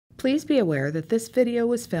Please be aware that this video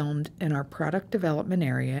was filmed in our product development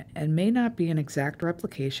area and may not be an exact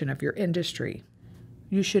replication of your industry.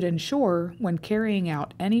 You should ensure when carrying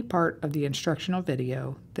out any part of the instructional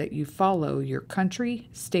video that you follow your country,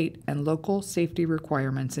 state, and local safety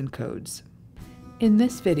requirements and codes. In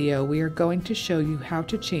this video, we are going to show you how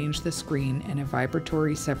to change the screen in a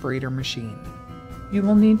vibratory separator machine. You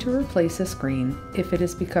will need to replace a screen if it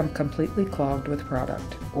has become completely clogged with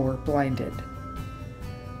product or blinded.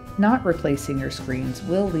 Not replacing your screens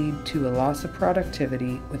will lead to a loss of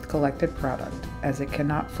productivity with collected product, as it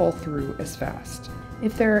cannot fall through as fast.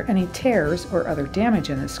 If there are any tears or other damage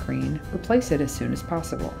in the screen, replace it as soon as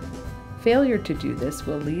possible. Failure to do this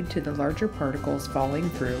will lead to the larger particles falling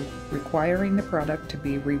through, requiring the product to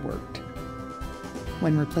be reworked.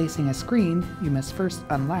 When replacing a screen, you must first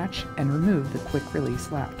unlatch and remove the quick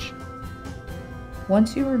release latch.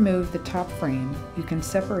 Once you remove the top frame, you can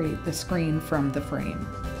separate the screen from the frame.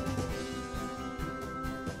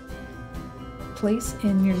 Place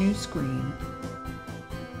in your new screen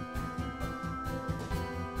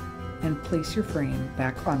and place your frame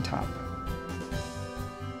back on top.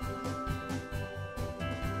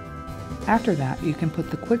 After that, you can put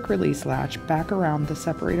the quick release latch back around the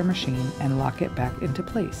separator machine and lock it back into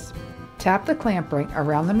place. Tap the clamp ring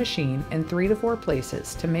around the machine in 3 to 4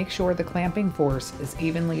 places to make sure the clamping force is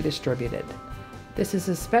evenly distributed. This is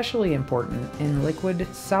especially important in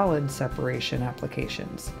liquid-solid separation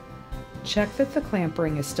applications. Check that the clamp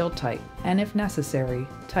ring is still tight, and if necessary,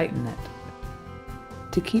 tighten it.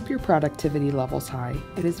 To keep your productivity levels high,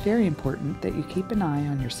 it is very important that you keep an eye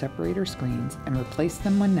on your separator screens and replace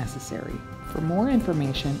them when necessary. For more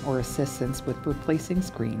information or assistance with replacing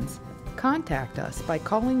screens, contact us by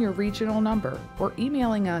calling your regional number or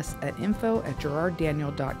emailing us at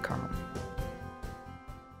info@gerarddaniel.com.